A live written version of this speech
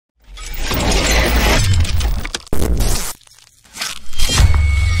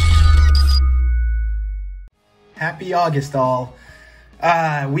Happy August, all.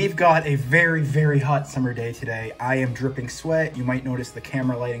 We've got a very, very hot summer day today. I am dripping sweat. You might notice the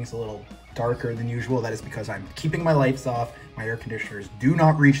camera lighting's a little darker than usual. That is because I'm keeping my lights off. My air conditioners do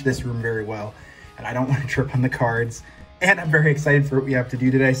not reach this room very well, and I don't want to trip on the cards. And I'm very excited for what we have to do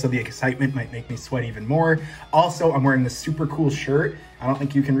today, so the excitement might make me sweat even more. Also, I'm wearing this super cool shirt. I don't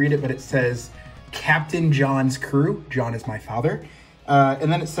think you can read it, but it says Captain John's Crew. John is my father.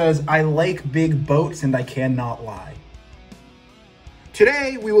 And then it says, I like big boats and I cannot lie.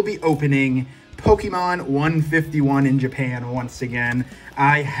 Today, we will be opening Pokemon 151 in Japan once again.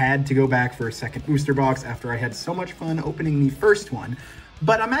 I had to go back for a second booster box after I had so much fun opening the first one.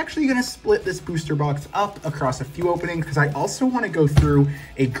 But I'm actually going to split this booster box up across a few openings because I also want to go through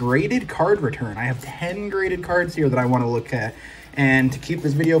a graded card return. I have 10 graded cards here that I want to look at. And to keep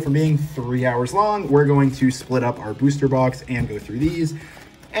this video from being 3 hours long, we're going to split up our booster box and go through these.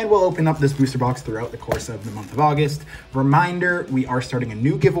 And we'll open up this booster box throughout the course of the month of August. Reminder, we are starting a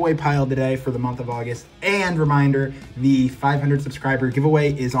new giveaway pile today for the month of August. And reminder, the 500 subscriber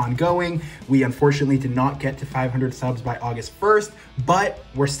giveaway is ongoing. We unfortunately did not get to 500 subs by August 1st, but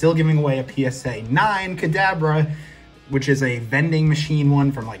we're still giving away a PSA 9 Kadabra, which is a vending machine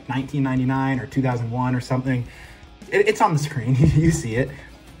one from like 1999 or 2001 or something. It's on the screen, you see it.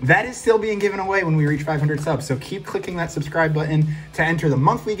 That is still being given away when we reach 500 subs, so keep clicking that subscribe button. To enter the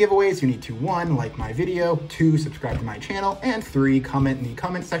monthly giveaways, you need to 1, like my video, 2, subscribe to my channel, and 3, comment in the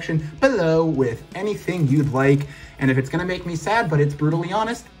comment section below with anything you'd like. And if it's gonna make me sad, but it's brutally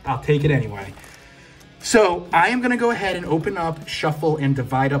honest, I'll take it anyway. So I am gonna go ahead and open up, shuffle, and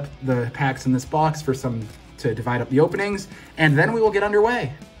divide up the packs in this box to divide up the openings, and then we will get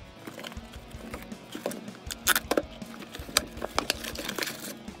underway.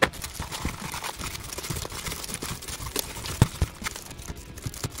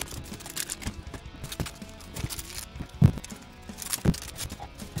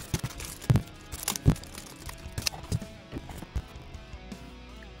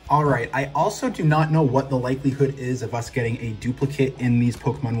 All right, I also do not know what the likelihood is of us getting a duplicate in these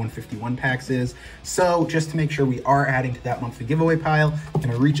Pokemon 151 packs is. So just to make sure we are adding to that monthly giveaway pile, I'm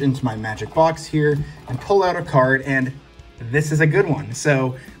gonna reach into my magic box here and pull out a card, and this is a good one.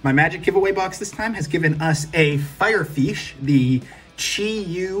 So my magic giveaway box this time has given us a Firefish, the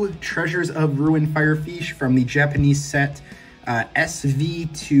Chi-Yu Treasures of Ruin Firefish from the Japanese set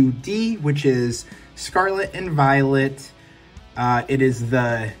SV2D, which is Scarlet and Violet. It is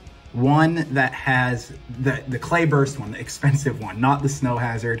the one that has the clay burst one, the expensive one, not the snow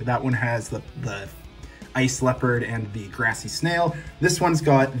hazard. That one has the ice leopard and the grassy snail. This one's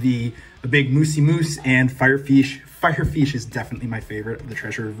got the big moosey moose and Firefish. Firefish is definitely my favorite of the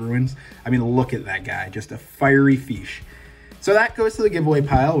Treasure of Ruins. I mean, look at that guy, just a fiery fish. So that goes to the giveaway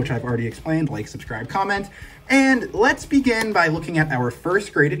pile, which I've already explained. Like, subscribe, comment. And let's begin by looking at our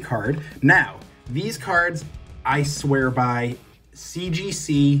first graded card. Now, these cards, I swear by.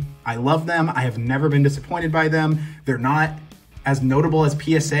 CGC, I love them. I have never been disappointed by them. They're not as notable as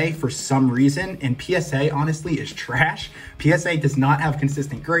PSA for some reason, and PSA honestly is trash. PSA does not have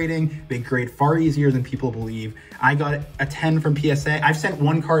consistent grading. They grade far easier than people believe. I got a 10 from PSA. I've sent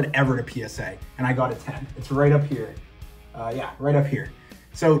one card ever to PSA, and I got a 10. It's right up here. Yeah, right up here.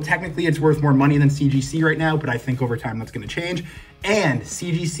 So technically it's worth more money than CGC right now, but I think over time that's gonna change. And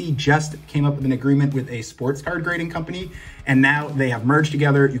CGC just came up with an agreement with a sports card grading company, and now they have merged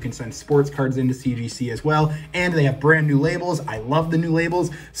together. You can send sports cards into CGC as well, and they have brand new labels. I love the new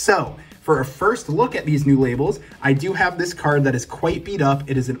labels. So for a first look at these new labels, I do have this card that is quite beat up.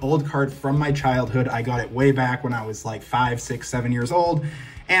 It is an old card from my childhood. I got it way back when I was like 5, 6, 7 years old,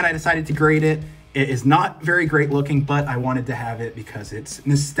 and I decided to grade it. It is not very great looking, but I wanted to have it because it's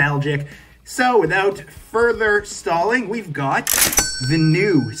nostalgic. So without further stalling, we've got the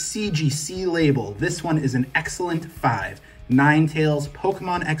new CGC label. This one is an excellent 5. Ninetales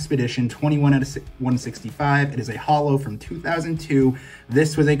Pokemon Expedition 21 out of 165. It is a holo from 2002.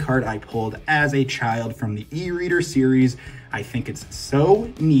 This was a card I pulled as a child from the e-reader series. I think it's so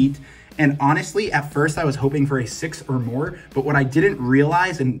neat. And honestly, at first I was hoping for a 6 or more, but what I didn't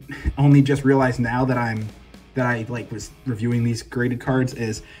realize, and only just realized now that I was reviewing these graded cards,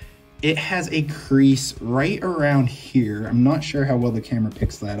 is it has a crease right around here. I'm not sure how well the camera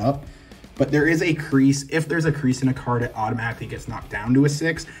picks that up, but there is a crease. If there's a crease in a card, it automatically gets knocked down to a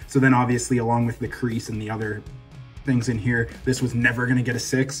 6. So then obviously, along with the crease and the other things in here, this was never gonna get a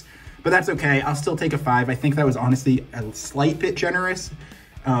 6, but that's okay. I'll still take a 5. I think that was honestly a slight bit generous.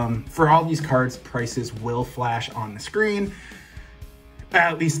 For all these cards, prices will flash on the screen.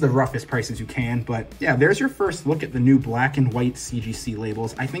 at least the roughest prices you can. But yeah, there's your first look at the new black and white CGC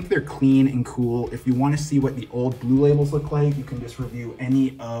labels. I think they're clean and cool. If you want to see what the old blue labels look like, you can just review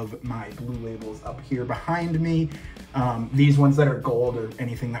any of my blue labels up here behind me. These ones that are gold or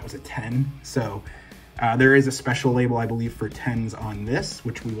anything that was a 10. So there is a special label, I believe, for 10s on this,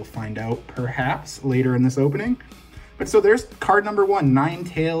 which we will find out perhaps later in this opening. But so there's card number 1,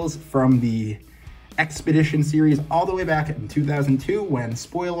 Ninetales from the Expedition series all the way back in 2002 when,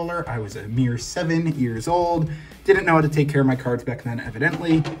 spoiler alert, I was a mere 7 years old. Didn't know how to take care of my cards back then,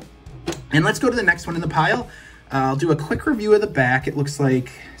 evidently. And let's go to the next one in the pile. I'll do a quick review of the back. It looks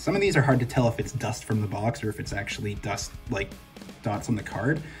like some of these are hard to tell if it's dust from the box or if it's actually dust, like dots on the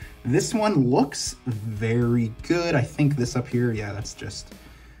card. This one looks very good. I think this up here, yeah, that's just,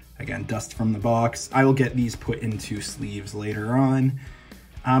 again, dust from the box. I will get these put into sleeves later on.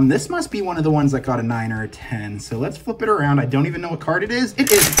 This must be one of the ones that got a 9 or a 10. So let's flip it around. I don't even know what card it is.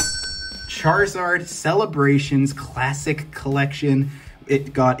 It is Charizard Celebrations Classic Collection.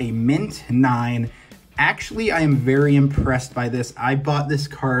 It got a mint 9. Actually, I am very impressed by this. I bought this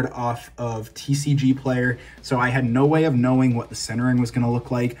card off of TCG Player, so I had no way of knowing what the centering was going to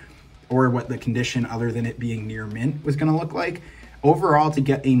look like or what the condition other than it being near mint was going to look like. Overall, to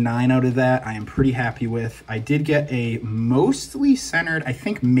get a 9 out of that, I am pretty happy with. I did get a mostly centered. I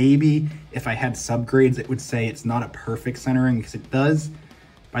think maybe if I had subgrades, it would say it's not a perfect centering because it does,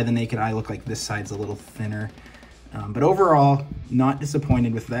 by the naked eye, look like this side's a little thinner. But overall, not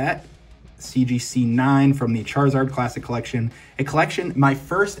disappointed with that. CGC 9 from the Charizard Classic Collection. A collection, my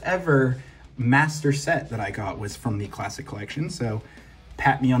first ever master set that I got was from the Classic Collection, so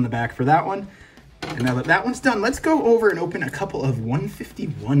pat me on the back for that one. And now that that one's done, let's go over and open a couple of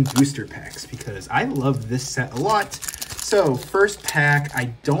 151 booster packs because I love this set a lot. So first pack, I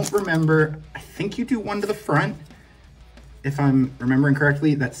don't remember. I think you do one to the front. If I'm remembering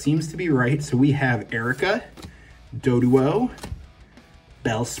correctly, that seems to be right. So we have Erica, Doduo,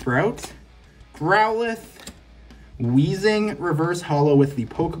 Bellsprout, Growlithe, Weezing Reverse Holo with the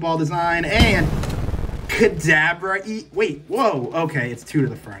Pokeball design, and Kadabra. Wait, whoa, okay, it's 2 to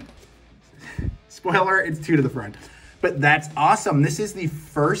the front. Spoiler, it's 2 to the front. But that's awesome. This is the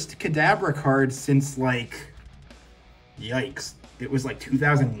first Kadabra card since, like, yikes. It was like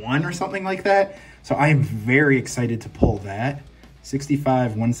 2001 or something like that. So I am very excited to pull that.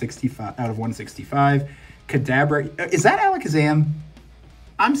 65, 165 out of 165. Kadabra. Is that Alakazam?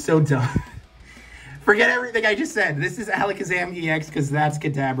 I'm so dumb. Forget everything I just said. This is Alakazam EX because that's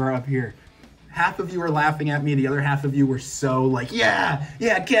Kadabra up here. Half of you are laughing at me. The other half of you were so like, yeah,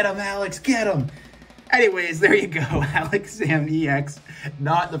 get him, Alex, get him. Anyways, there you go. Alakazam EX,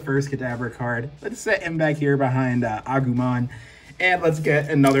 not the first Kadabra card. Let's set him back here behind Agumon. And let's get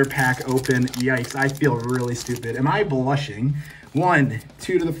another pack open. Yikes, I feel really stupid. Am I blushing? 1,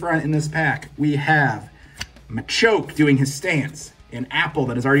 2 to the front in this pack. We have Machoke doing his stance. An apple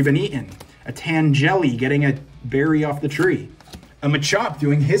that has already been eaten. A Tangeli getting a berry off the tree. A Machop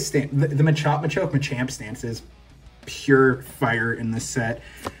doing his stance. The Machamp stance is pure fire in this set.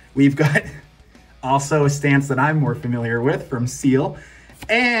 We've got also a stance that I'm more familiar with from Seal.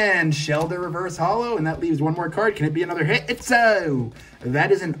 And Shelder Reverse Holo, and that leaves one more card. Can it be another hit? It's so.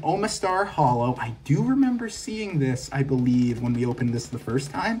 That is an Omastar Holo. I do remember seeing this, I believe, when we opened this the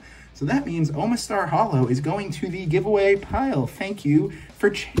first time. So that means Omastar Holo is going to the giveaway pile. Thank you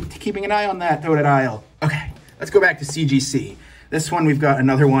for keeping an eye on that, Totodile. Okay, let's go back to CGC. This one, we've got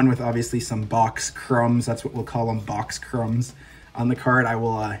another one with obviously some box crumbs. That's what we'll call them, box crumbs on the card. I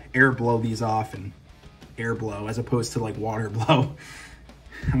will air blow these off and air blow as opposed to like water blow.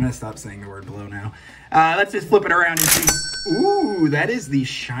 I'm gonna stop saying the word blow now. Let's just flip it around and see. Ooh, that is the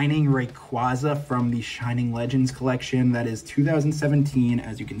Shining Rayquaza from the Shining Legends collection. That is 2017,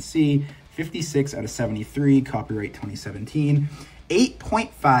 as you can see, 56 out of 73, copyright 2017.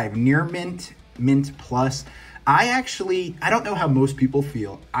 8.5, near mint, mint plus. I don't know how most people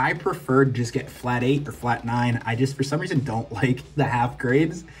feel. I prefer to just get flat 8 or flat 9. I just, for some reason, don't like the half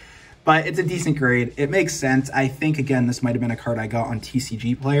grades. But it's a decent grade. It makes sense. I think, again, this might have been a card I got on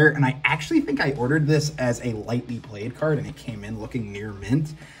TCG Player. And I actually think I ordered this as a lightly played card. And it came in looking near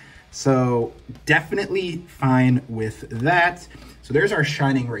mint. So definitely fine with that. So there's our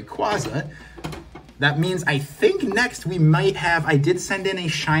Shining Rayquaza. That means I think next we might have, I did send in a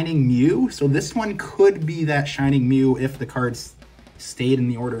Shining Mew. So this one could be that Shining Mew if the cards stayed in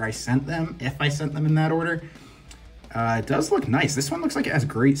the order I sent them, if I sent them in that order. It does look nice. This one looks like it has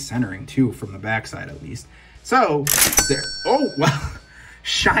great centering too, from the backside at least. So there, oh, well,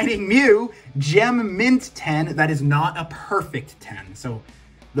 Shining Mew, Gem Mint 10. That is not a perfect 10. So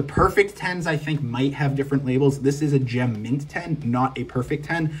The perfect 10s, I think, might have different labels. This is a gem mint 10, not a perfect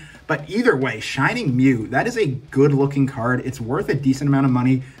 10. But either way, Shining Mew, that is a good looking card. It's worth a decent amount of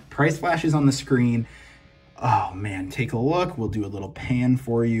money. Price flashes on the screen. Oh man, take a look. We'll do a little pan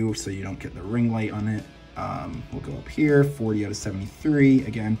for you so you don't get the ring light on it. We'll go up here, 40 out of 73.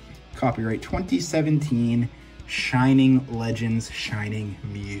 Again, copyright 2017, Shining Legends, Shining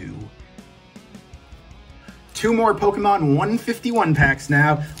Mew. 2 more Pokemon 151 packs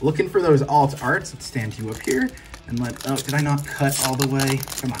now. Looking for those alt arts. Let's stand you up here and oh, did I not cut all the way?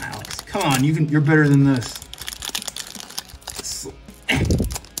 Come on, Alex. Come on, you're better than this.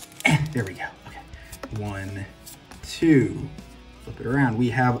 There we go. Okay. 1, 2. Flip it around. We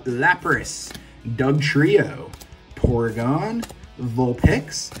have Lapras, Dugtrio, Porygon,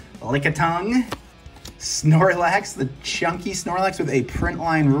 Vulpix, Lickitung, Snorlax, the chunky Snorlax with a print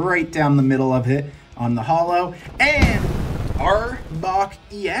line right down the middle of it on the holo, and Arbok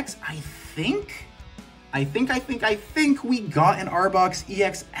EX. I think we got an Arbok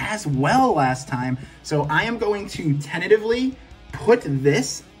EX as well last time. So I am going to tentatively put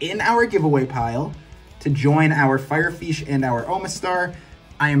this in our giveaway pile to join our Firefish and our Omastar.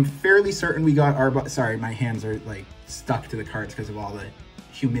 I am fairly certain we got Arbok. Sorry, my hands are like stuck to the cards because of all the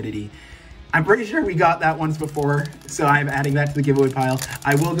humidity. I'm pretty sure we got that once before, so I'm adding that to the giveaway pile.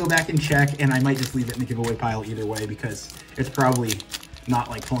 I will go back and check, and I might just leave it in the giveaway pile either way because it's probably not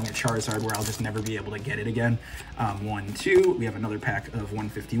like pulling a Charizard where I'll just never be able to get it again. 1, 2, we have another pack of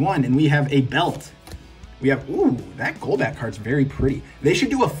 151, and we have a belt. We have, ooh, that Golbat card's very pretty. They should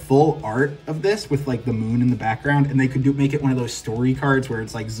do a full art of this with like the moon in the background, and they could make it one of those story cards where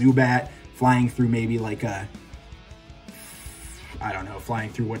it's like Zubat flying through maybe like a, I don't know,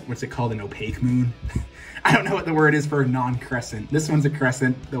 flying through what's it called, an opaque moon? I don't know what the word is for a non-crescent. This one's a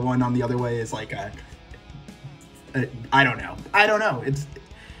crescent. The one on the other way is like a I don't know. It's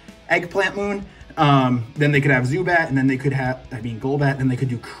eggplant moon. Then they could have Zubat, and then they could have, Golbat, then they could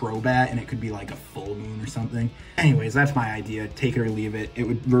do Crobat, and it could be like a full moon or something. Anyways, that's my idea. Take it or leave it. It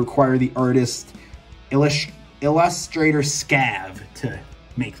would require the artist, illustrator Scav to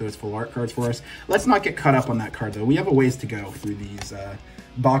make those full art cards for us. Let's not get caught up on that card though. We have a ways to go through these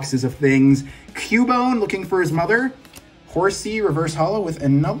boxes of things. Cubone looking for his mother. Horsey reverse holo with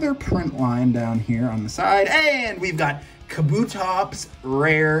another print line down here on the side. And we've got Kabutops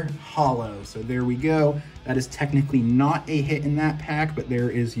rare holo. So there we go. That is technically not a hit in that pack, but there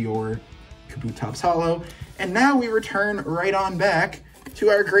is your Kabutops holo. And now we return right on back to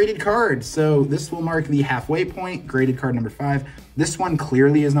our graded cards. So this will mark the halfway point, graded card number 5. This one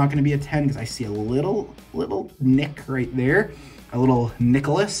clearly is not going to be a 10 because I see a little nick right there, a little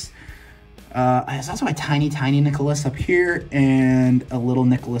Nicholas. There's also a tiny Nicholas up here and a little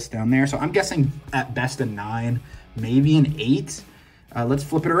Nicholas down there. So I'm guessing at best a 9, maybe an 8. Let's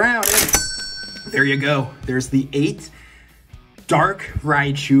flip it around. And there you go. There's the 8. Dark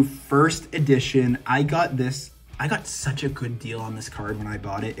Raichu first edition. I got such a good deal on this card when I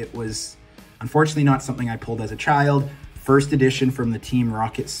bought it. It was unfortunately not something I pulled as a child. First edition from the Team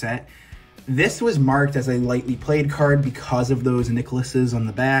Rocket set. This was marked as a lightly played card because of those Nicholases on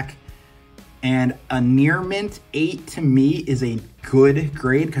the back. And a near mint 8 to me is a good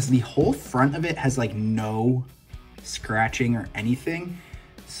grade because the whole front of it has like no scratching or anything.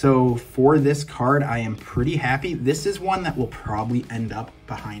 So for this card, I am pretty happy. This is one that will probably end up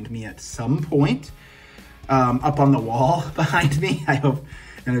behind me at some point. Up on the wall behind me. I hope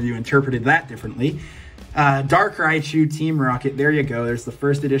none of you interpreted that differently. Dark Raichu, Team Rocket, there you go. There's the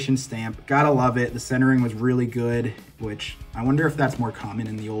first edition stamp. Gotta love it. The centering was really good, which I wonder if that's more common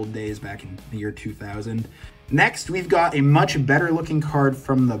in the old days back in the year 2000. Next, we've got a much better looking card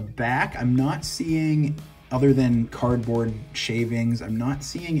from the back. I'm not seeing, other than cardboard shavings, I'm not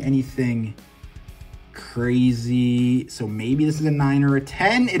seeing anything crazy. So maybe this is a 9 or a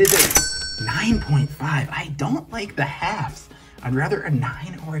 10. It is a 9.5. I don't like the halves. I'd rather a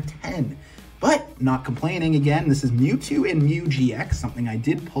 9 or a 10. But not complaining again. This is Mewtwo and Mew GX, something I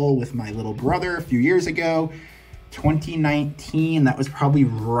did pull with my little brother a few years ago. 2019, that was probably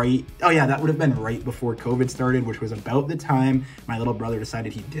right. Oh yeah, that would have been right before COVID started, which was about the time my little brother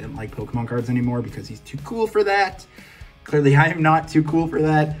decided he didn't like Pokemon cards anymore because he's too cool for that. Clearly I am not too cool for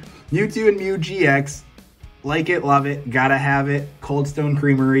that. Mewtwo and Mew GX, like it, love it, gotta have it. Cold Stone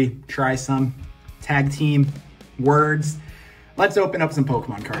Creamery, try some. Tag team, words. Let's open up some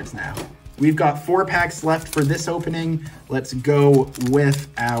Pokemon cards now. We've got 4 packs left for this opening. Let's go with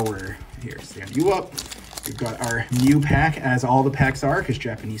our, here, stand you up. We've got our Mew pack, as all the packs are, because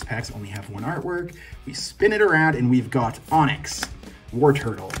Japanese packs only have one artwork. We spin it around, and we've got Onix,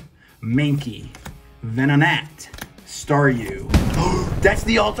 Wartortle, Mankey, Venonat, Staryu. That's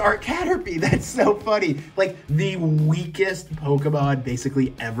the alt art Caterpie. That's so funny. Like the weakest Pokemon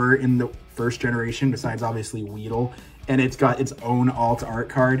basically ever in the first generation, besides obviously Weedle. And it's got its own alt art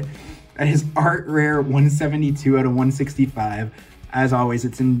card. That is art rare 172 out of 165. As always,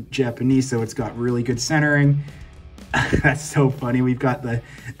 it's in Japanese, so it's got really good centering. That's so funny. We've got the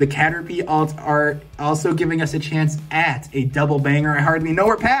Caterpie alt art also giving us a chance at a double banger I hardly know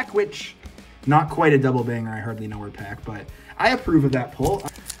her pack, which not quite a double banger I hardly know her pack, but I approve of that pull.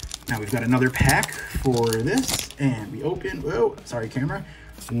 Now we've got another pack for this, and we open, whoa, sorry camera.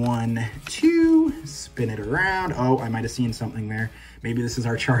 1, 2, spin it around. Oh, I might have seen something there. Maybe this is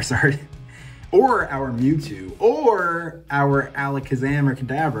our Charizard, or our Mewtwo, or our Alakazam or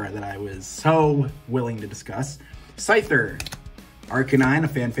Kadabra that I was so willing to discuss. Scyther, Arcanine, a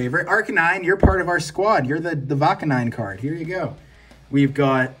fan favorite. Arcanine, you're part of our squad. You're the VaccanineTCG card. Here you go. We've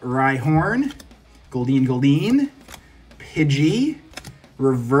got Rhyhorn, Goldeen, Pidgey,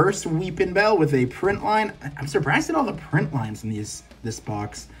 Reverse Weepinbell with a print line. I'm surprised at all the print lines in this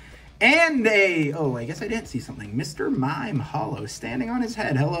box. And oh, I guess I didn't see something. Mr. Mime Hollow, standing on his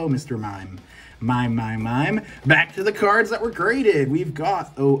head. Hello, Mr. Mime. Mime. Back to the cards that were graded. We've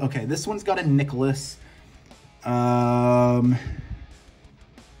got, oh, okay, this one's got a Nicholas. I'm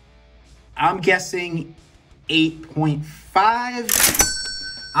guessing 8.5.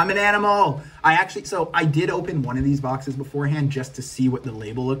 I'm an animal. So I did open one of these boxes beforehand just to see what the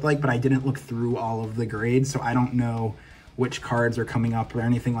label looked like, but I didn't look through all of the grades, so I don't know which cards are coming up or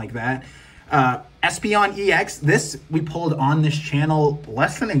anything like that. Espeon EX, this we pulled on this channel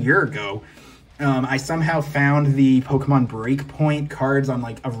less than a year ago. I somehow found the Pokemon Breakpoint cards on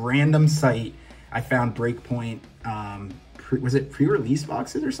like a random site. I found Breakpoint, was it pre-release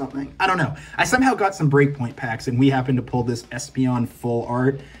boxes or something? I don't know. I somehow got some Breakpoint packs, and we happened to pull this Espeon full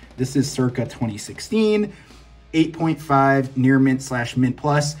art. This is circa 2016, 8.5 near mint / mint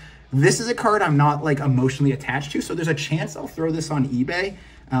plus. This is a card I'm not like emotionally attached to, so there's a chance I'll throw this on eBay.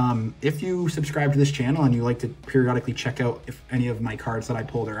 If you subscribe to this channel and you like to periodically check out if any of my cards that I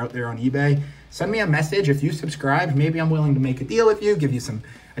pulled are out there on eBay, send me a message. If you subscribe, maybe I'm willing to make a deal with you, give you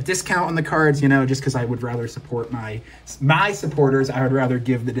a discount on the cards, you know, just because I would rather support my supporters. I would rather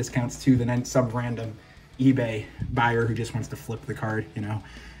give the discounts to than some random eBay buyer who just wants to flip the card, you know.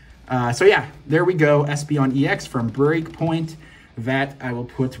 So yeah, there we go. Espeon EX from Breakpoint. That I will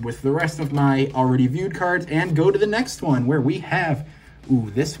put with the rest of my already viewed cards and go to the next one where we have, ooh,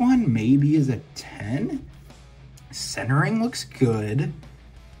 this one maybe is a 10. Centering looks good.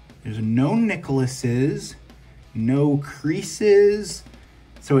 There's no Nicholases, no creases.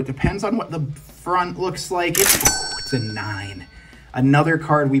 So it depends on what the front looks like. It's a 9. Another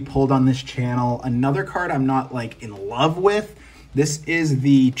card we pulled on this channel. Another card I'm not like in love with. This is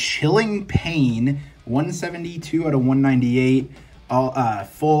the Chilling Pain, 172 out of 198.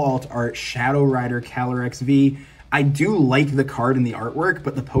 Full alt art, Shadow Rider Calyrex V. I do like the card and the artwork,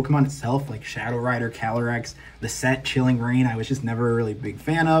 but the Pokemon itself, like Shadow Rider, Calyrex, the set Chilling Rain, I was just never a really big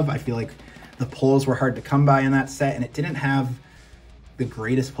fan of. I feel like the pulls were hard to come by in that set, and it didn't have the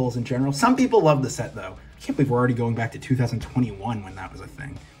greatest pulls in general. Some people love the set, though. I can't believe we're already going back to 2021 when that was a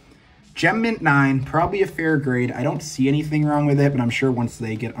thing. Gem Mint 9, probably a fair grade. I don't see anything wrong with it, but I'm sure once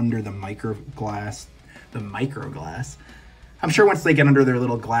they get under the microglass, I'm sure once they get under their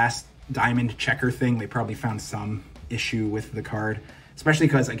little glass diamond checker thing, they probably found some issue with the card, especially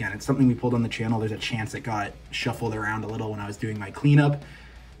because, again, it's something we pulled on the channel. There's a chance it got shuffled around a little when I was doing my cleanup,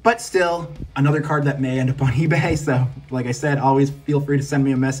 but still another card that may end up on eBay. So like I said, always feel free to send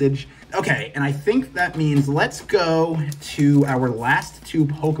me a message. Okay, and I think that means let's go to our last 2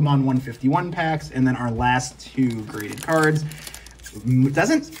 Pokemon 151 packs and then our last 2 graded cards. It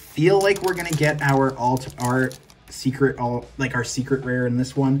doesn't feel like we're gonna get our our secret rare in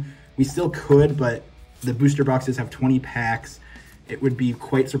this one. We still could, but the booster boxes have 20 packs. It would be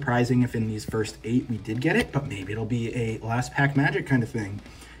quite surprising if in these first 8 we did get it, but maybe it'll be a last pack magic kind of thing.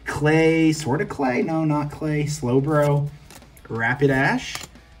 Clay, sort of Clay, no, not Clay, Slowbro, Rapidash,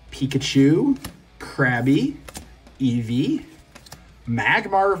 Pikachu, Krabby, Eevee,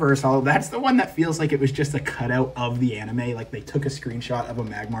 Magmar Reverse Hollow. That's the one that feels like it was just a cutout of the anime. Like they took a screenshot of a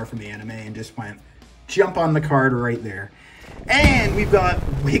Magmar from the anime and just went, jump on the card right there. And we've got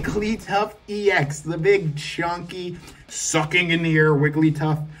Wigglytuff EX, the big chunky sucking in the air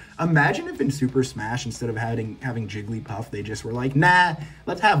Wigglytuff. Imagine if in Super Smash, instead of having Jigglypuff, they just were like, nah,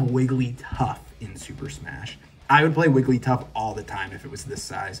 let's have Wigglytuff in Super Smash. I would play Wigglytuff all the time if it was this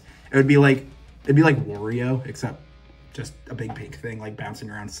size. It'd be like Wario, except just a big pink thing like bouncing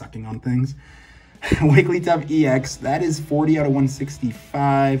around sucking on things. Wigglytuff EX, that is 40 out of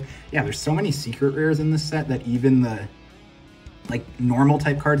 165. Yeah, there's so many secret rares in this set that even the like normal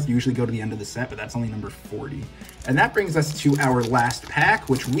type cards usually go to the end of the set, but that's only number 40. And that brings us to our last pack,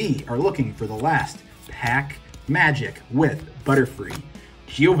 which we are looking for the last pack magic with Butterfree.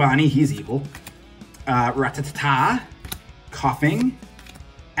 Giovanni, he's evil. Rattata, Coughing.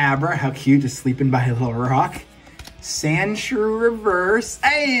 Abra, how cute, just sleeping by a little rock. Sandshrew Reverse,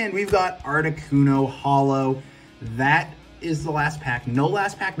 and we've got Articuno Holo. That is the last pack. No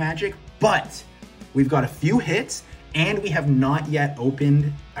last pack magic, but we've got a few hits, and we have not yet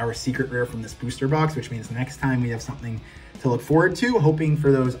opened our secret rare from this booster box, which means next time we have something to look forward to, hoping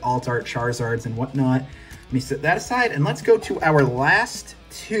for those alt art Charizards and whatnot. Let me set that aside, and let's go to our last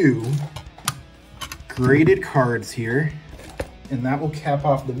two graded cards here, and that will cap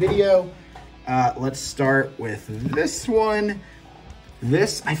off the video. Let's start with this one.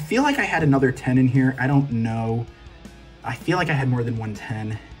 This, I feel like I had another 10 in here. I don't know. I feel like I had more than one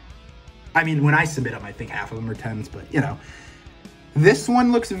 10. I mean, when I submit them, I think half of them are 10s, but you know. This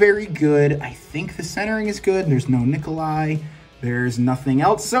one looks very good. I think the centering is good. There's no Nikolai. There's nothing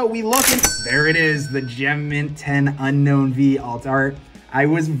else. So we look and there it is, the Gem Mint 10 Unknown V alt art. I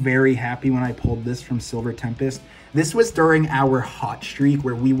was very happy when I pulled this from Silver Tempest. This was during our hot streak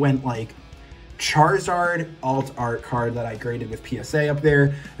where we went like Charizard alt art card that I graded with PSA up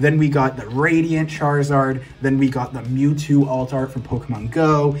there. Then we got the Radiant Charizard. Then we got the Mewtwo alt art from Pokemon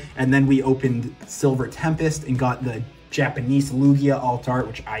Go. And then we opened Silver Tempest and got the Japanese Lugia alt art,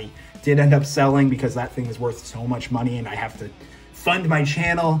 which I did end up selling because that thing is worth so much money and I have to fund my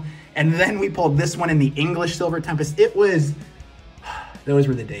channel. And then we pulled this one in the English Silver Tempest. It was, those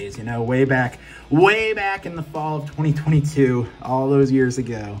were the days, you know, way back in the fall of 2022, all those years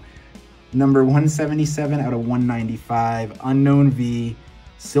ago. Number 177 out of 195, Unknown V,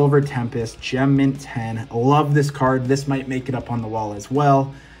 Silver Tempest, Gem Mint 10. Love this card. This might make it up on the wall as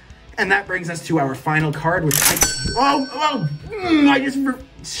well. And that brings us to our final card, which I'm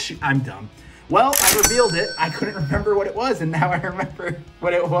dumb. Well, I revealed it. I couldn't remember what it was, and now I remember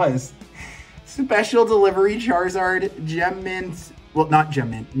what it was. Special Delivery Charizard, Gem Mint, well, not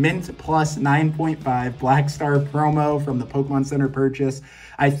Gem Mint, Mint Plus 9.5 Black Star promo from the Pokemon Center purchase.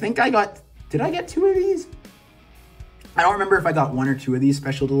 I think I got, did I get 2 of these? I don't remember if I got 1 or 2 of these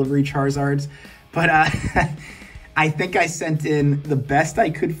Special Delivery Charizards, but I think I sent in the best I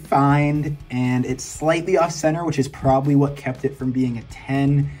could find, and it's slightly off center, which is probably what kept it from being a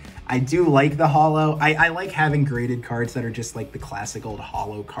 10. I do like the holo. I like having graded cards that are just like the classic old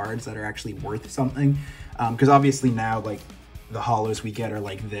holo cards that are actually worth something. Because obviously now, like, the holos we get are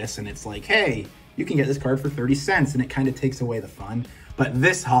like this, and it's like, hey, you can get this card for 30 cents, and it kind of takes away the fun. But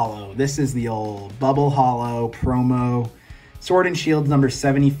this holo, this is the old Bubble Holo promo. Sword and Shield number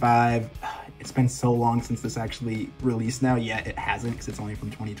 75. It's been so long since this actually released now, yet it hasn't because it's only from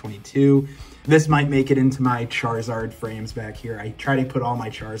 2022. This might make it into my Charizard frames back here. I try to put all my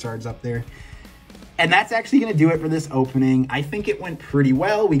Charizards up there. And that's actually going to do it for this opening. I think it went pretty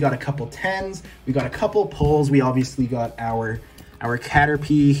well. We got a couple 10s. We got a couple pulls. We obviously got our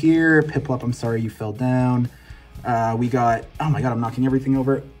Caterpie here. Piplup, I'm sorry you fell down. We got, oh my god, I'm knocking everything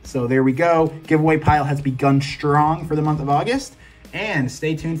over. So there we go. Giveaway pile has begun strong for the month of August. And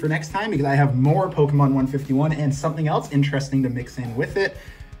stay tuned for next time because I have more Pokemon 151 and something else interesting to mix in with it.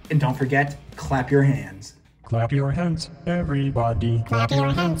 And don't forget, clap your hands. Clap your hands, everybody. Clap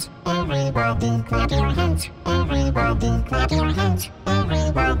your hands, everybody. Clap your hands, everybody. Clap your hands,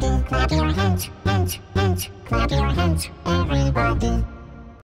 everybody. Clap your hands, hands, hands. Clap your hands, everybody.